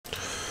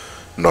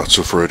Not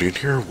so Freudian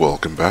here.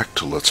 Welcome back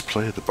to Let's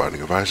Play The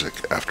Binding of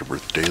Isaac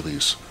Afterbirth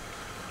Dailies.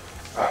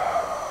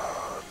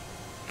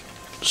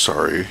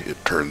 Sorry,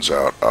 it turns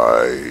out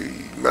I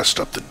messed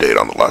up the date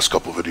on the last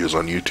couple videos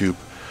on YouTube.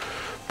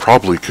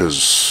 Probably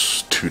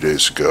because 2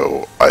 days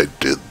ago I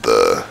did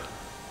the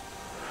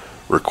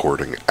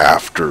recording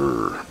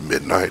after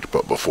midnight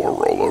but before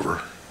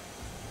rollover.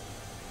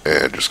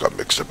 And just got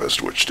mixed up as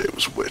to which day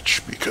was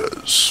which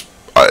because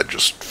I had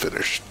just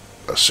finished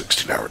a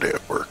 16-hour day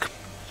at work.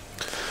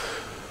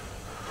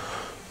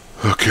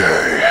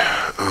 Okay,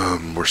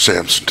 we're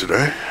Samson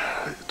today.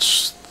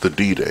 It's the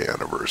D-Day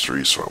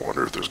anniversary, so I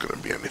wonder if there's going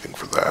to be anything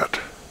for that.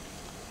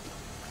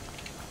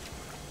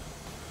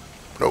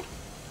 Nope,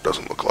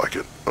 doesn't look like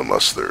it,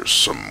 unless there's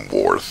some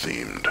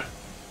war-themed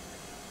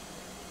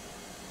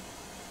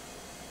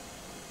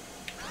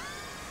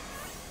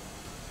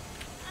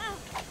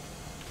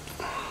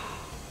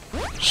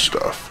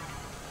stuff.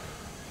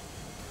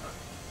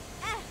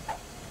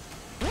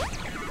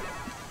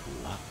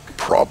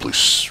 Probably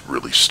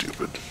really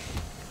stupid.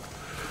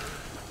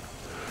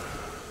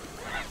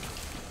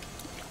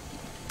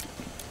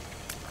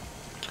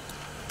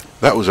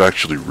 That was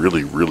actually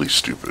really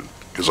stupid,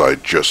 because I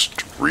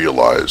just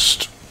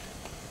realized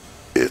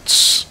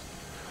it's...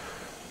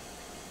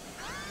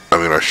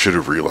 I mean, I should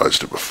have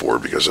realized it before,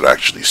 because it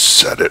actually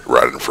said it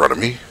right in front of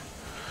me,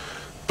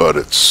 but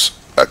it's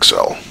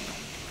XL.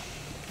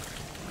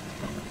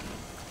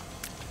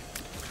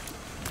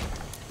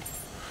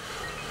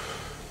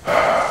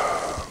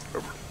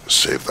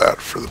 Save that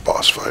for the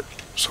boss fight.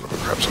 Son of a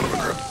crap, son of a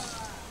crap.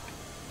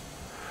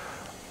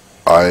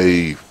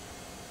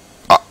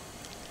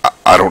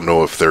 I don't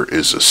know if there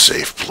is a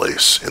safe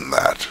place in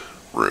that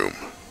room.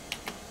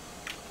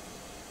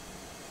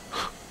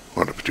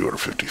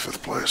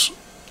 255th place.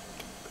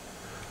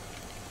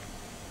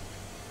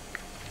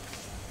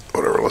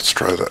 Whatever, let's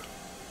try that.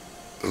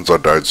 Since I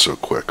died so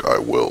quick, I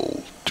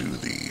will do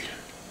the...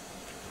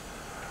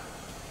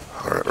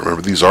 Alright,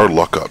 remember these are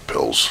luck-up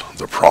pills.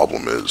 The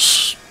problem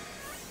is...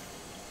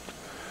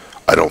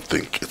 I don't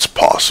think it's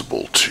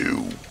possible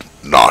to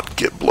not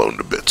get blown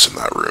to bits in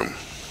that room.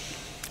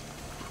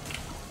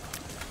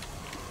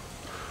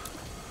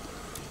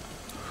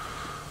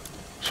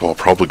 So I'll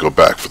probably go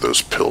back for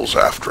those pills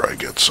after I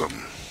get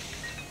some.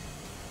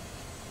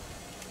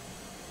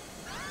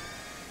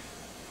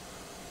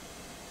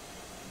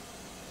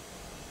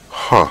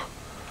 Huh.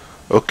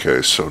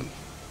 Okay, so...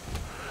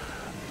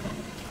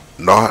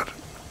 Not...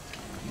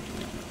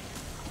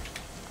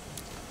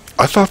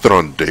 I thought that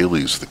on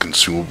dailies the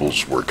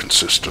consumables were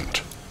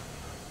consistent.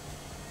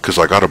 Because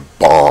I got a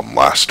bomb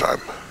last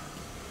time.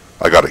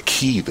 I got a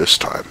key this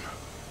time.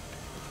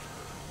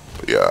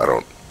 But yeah, I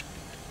don't...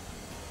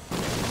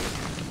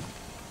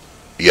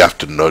 You have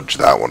to nudge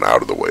that one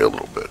out of the way a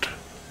little bit,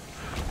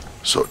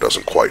 so it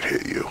doesn't quite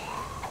hit you.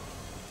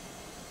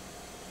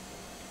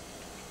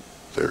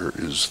 There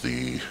is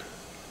the...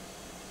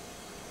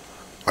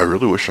 I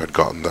really wish I'd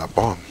gotten that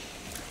bomb.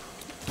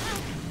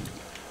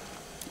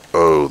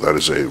 Oh, that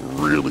is a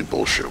really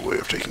bullshit way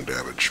of taking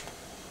damage.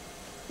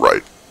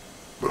 Right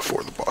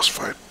before the boss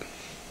fight.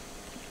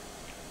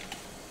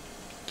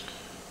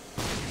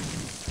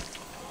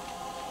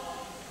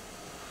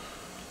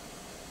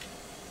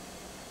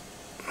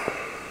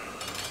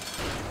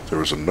 There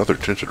was another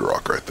tinted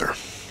rock right there.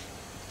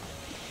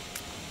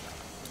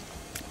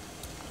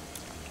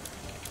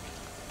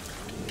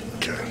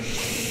 Okay.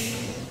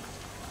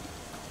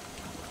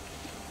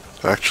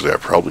 Actually, I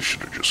probably should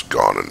have just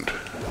gone and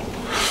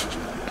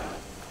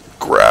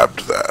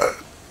grabbed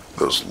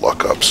those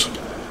luck-ups.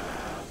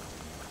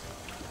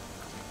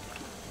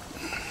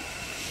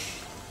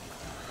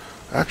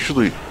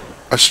 Actually,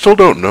 I still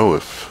don't know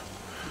if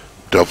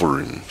devil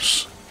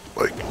rooms,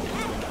 like,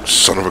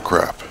 son of a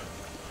crap.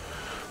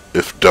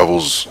 If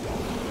devils,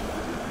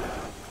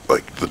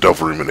 like the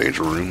devil room and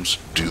angel rooms,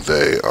 do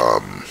they,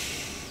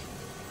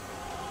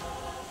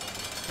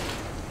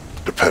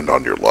 depend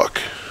on your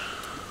luck?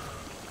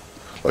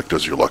 Like,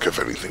 does your luck have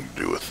anything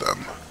to do with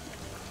them?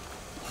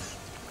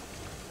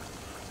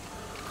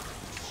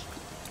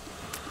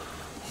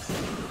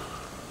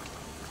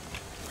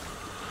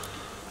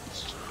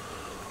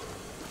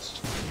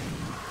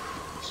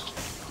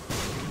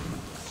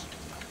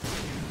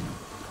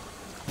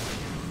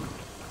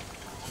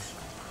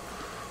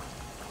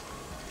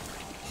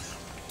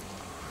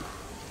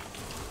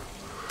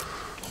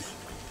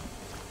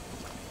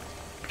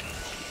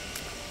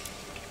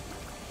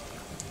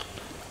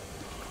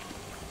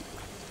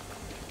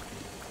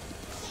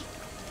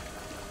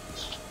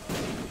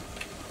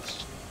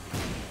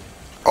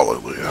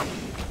 Hallelujah.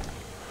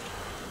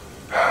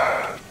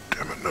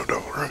 Damn it, no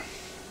devil room.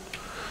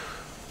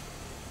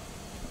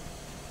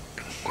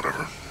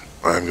 Whatever.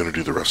 I'm gonna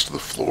do the rest of the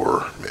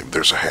floor. Maybe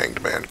there's a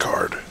hanged man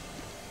card.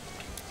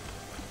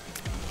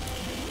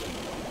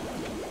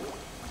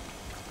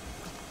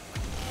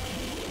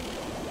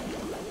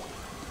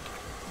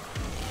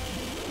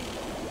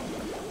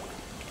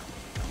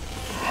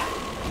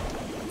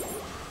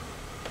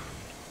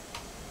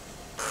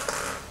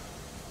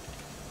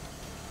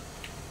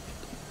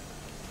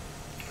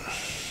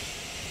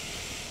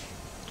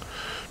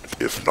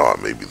 If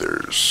not, maybe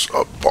there's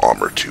a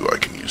bomb or two I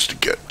can use to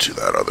get to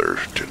that other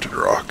tinted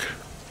rock.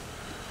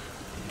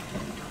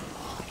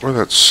 Or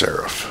that's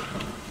Seraph.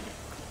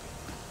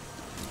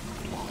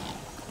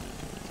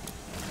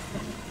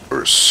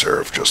 Or is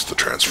Seraph just the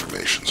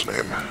transformation's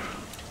name?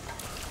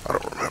 I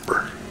don't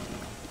remember.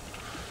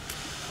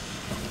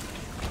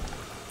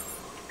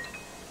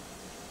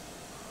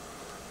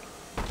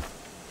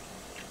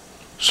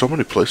 So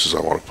many places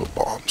I want to put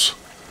bombs.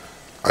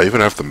 I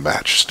even have the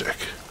matchstick.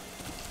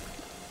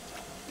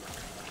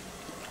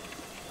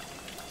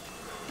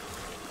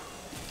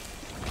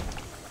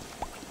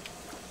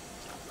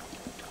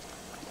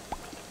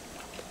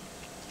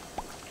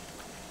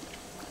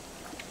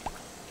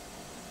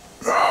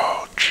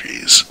 Oh,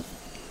 jeez.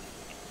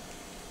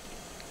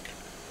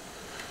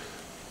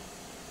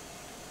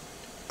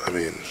 I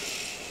mean,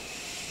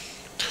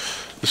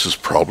 this is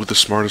probably the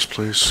smartest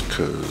place,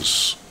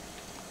 because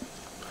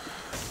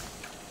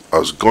I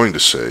was going to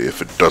say,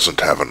 if it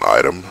doesn't have an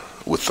item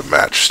with the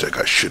matchstick,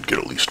 I should get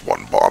at least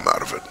one bomb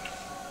out of it.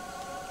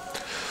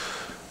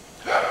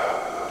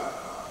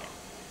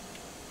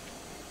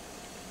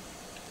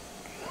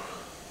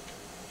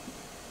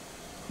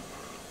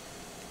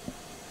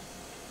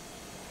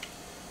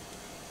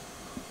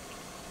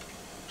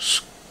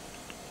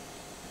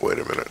 Wait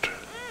a minute.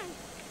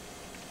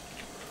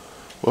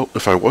 Well,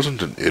 if I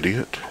wasn't an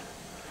idiot...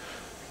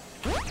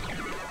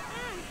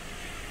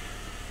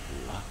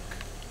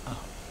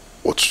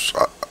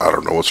 I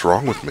don't know what's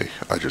wrong with me.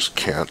 I just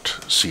can't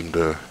seem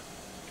to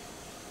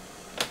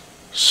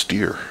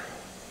steer.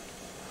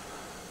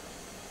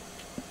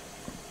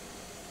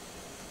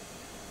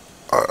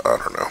 I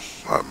don't know.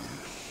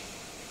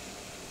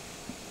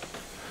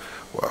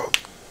 Well,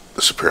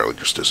 this apparently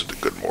just isn't a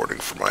good morning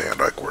for my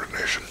hand-eye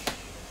coordination.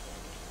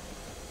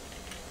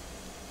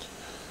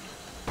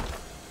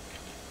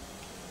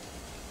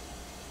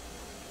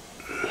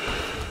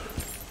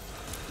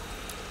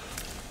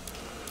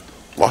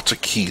 Lots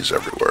of keys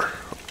everywhere.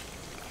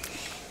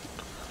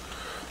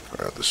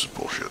 Alright, this is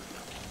bullshit.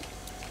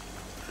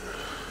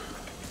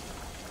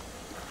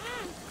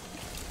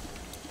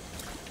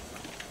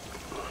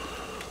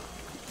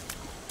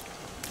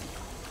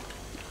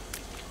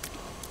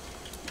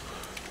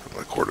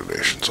 My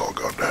coordination's all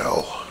gone to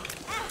hell.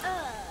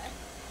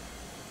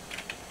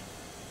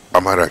 I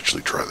might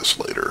actually try this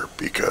later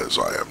because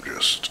I am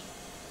just...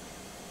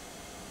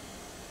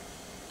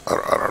 I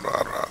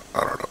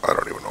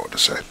don't even know what to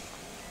say.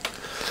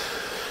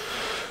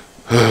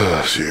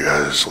 See you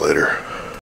guys later.